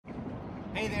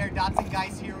Hey there, Dotson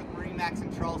Guys here with MarineMax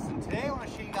in Charleston. Today I want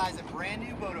to show you guys a brand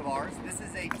new boat of ours. This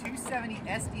is a 270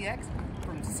 SDX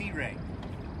from Sea Ray.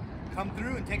 Come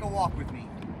through and take a walk with me.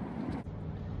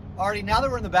 Alrighty, now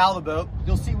that we're in the bow of the boat,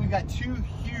 you'll see we've got two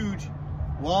huge,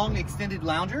 long, extended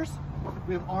loungers.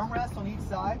 We have armrests on each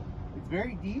side. It's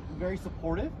very deep and very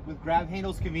supportive with grab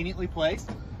handles conveniently placed.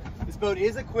 This boat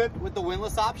is equipped with the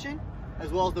windlass option as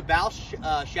well as the bow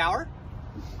shower.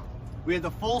 We have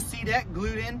the full sea deck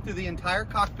glued in through the entire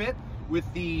cockpit with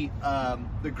the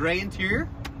gray interior.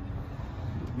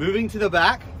 Moving to the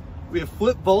back, we have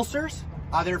flip bolsters,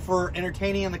 either for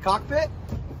entertaining in the cockpit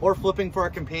or flipping for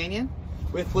our companion,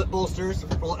 with flip bolsters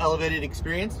for elevated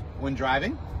experience when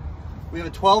driving. We have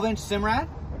a 12-inch Simrad,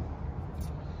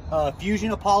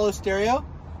 Fusion Apollo stereo,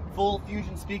 full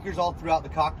Fusion speakers all throughout the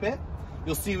cockpit.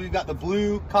 You'll see we've got the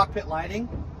blue cockpit lighting,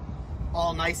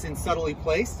 all nice and subtly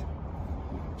placed.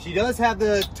 She does have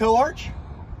the tow arch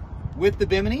with the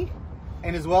bimini,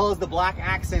 and as well as the black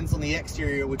accents on the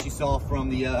exterior, which you saw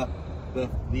from the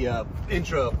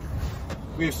intro.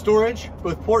 We have storage,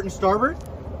 both port and starboard.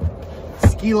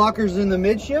 Ski lockers in the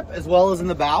midship as well as in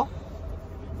the bow.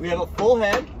 We have a full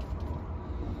head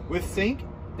with sink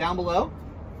down below.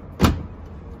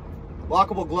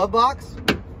 Lockable glove box.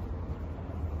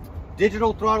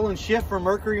 Digital throttle and shift for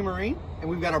Mercury Marine. And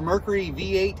we've got our Mercury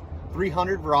V8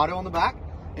 300 Verado on the back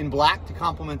in black to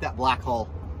complement that black hull.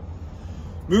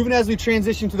 Moving as we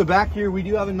transition to the back here, we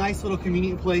do have a nice little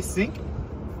convenient place sink.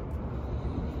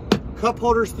 Cup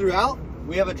holders throughout.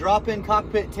 We have a drop-in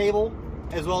cockpit table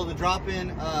as well as a drop-in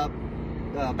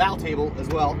bow table as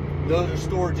well. Those are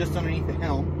stored just underneath the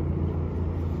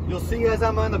helm. You'll see as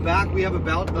I'm on the back, we have a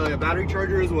battery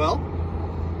charger as well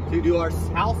to do our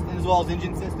house as well as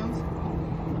engine systems.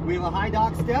 We have a high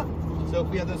dock step, so if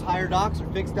we have those higher docks or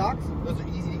fixed docks, those are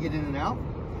easy to get in and out.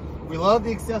 We love the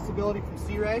accessibility from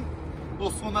Sea Ray.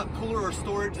 Little swim up cooler or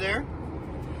storage there.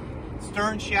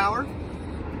 Stern shower,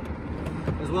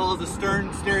 as well as a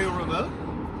stern stereo remote.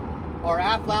 Our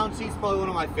aft lounge seat's probably one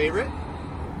of my favorite.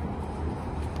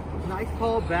 Nice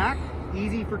tall back,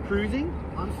 easy for cruising.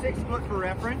 I'm 6 foot for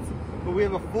reference, but we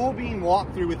have a full beam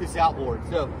walkthrough with this outboard,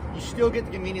 so you still get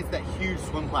the convenience of that huge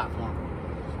swim platform.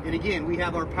 And again, we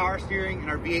have our power steering and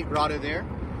our V8 Verado there.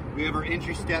 We have our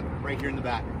entry step right here in the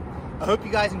back. I hope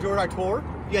you guys enjoyed our tour.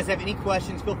 If you guys have any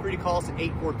questions, feel free to call us at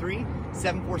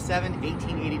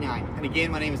 843-747-1889. And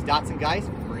again, my name is Dotson Guys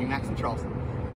with MarineMax in Charleston.